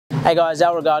Hey guys,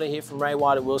 Rigato here from Ray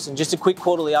White at Wilson. Just a quick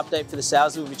quarterly update for the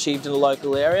sales that we've achieved in the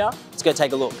local area. Let's go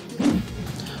take a look.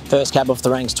 First cab off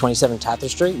the ranks, 27 Tather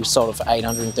Street. We sold it for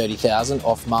 $830,000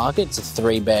 off market. It's a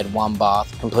 3-bed,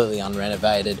 1-bath, completely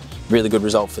unrenovated. Really good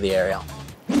result for the area.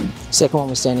 Second one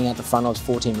we're standing out the front of is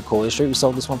 14 Macaulay Street. We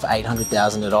sold this one for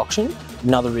 $800,000 at auction.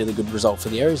 Another really good result for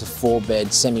the area is a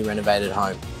 4-bed, semi-renovated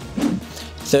home.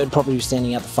 Third property we're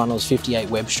standing out the front of is 58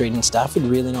 Webb Street in Stafford.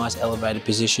 Really nice elevated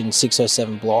position,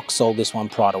 607 block. Sold this one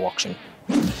prior to auction.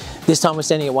 This time we're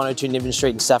standing at 102 Niven Street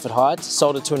in Stafford Heights.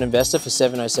 Sold it to an investor for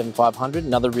 $707,500.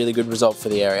 Another really good result for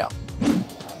the area.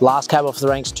 Last cab off the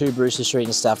ranks, 2 Brewster Street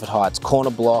in Stafford Heights. Corner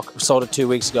block. We sold it 2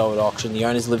 weeks ago at auction. The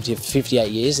owners lived here for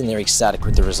 58 years and they're ecstatic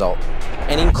with the result.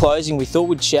 And in closing, we thought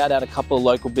we'd shout out a couple of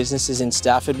local businesses in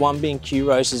Stafford. One being Q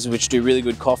Roasters, which do really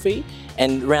good coffee.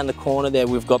 And around the corner there,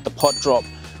 we've got the Pot Drop,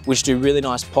 which do really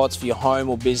nice pots for your home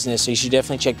or business. So you should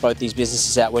definitely check both these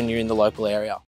businesses out when you're in the local area.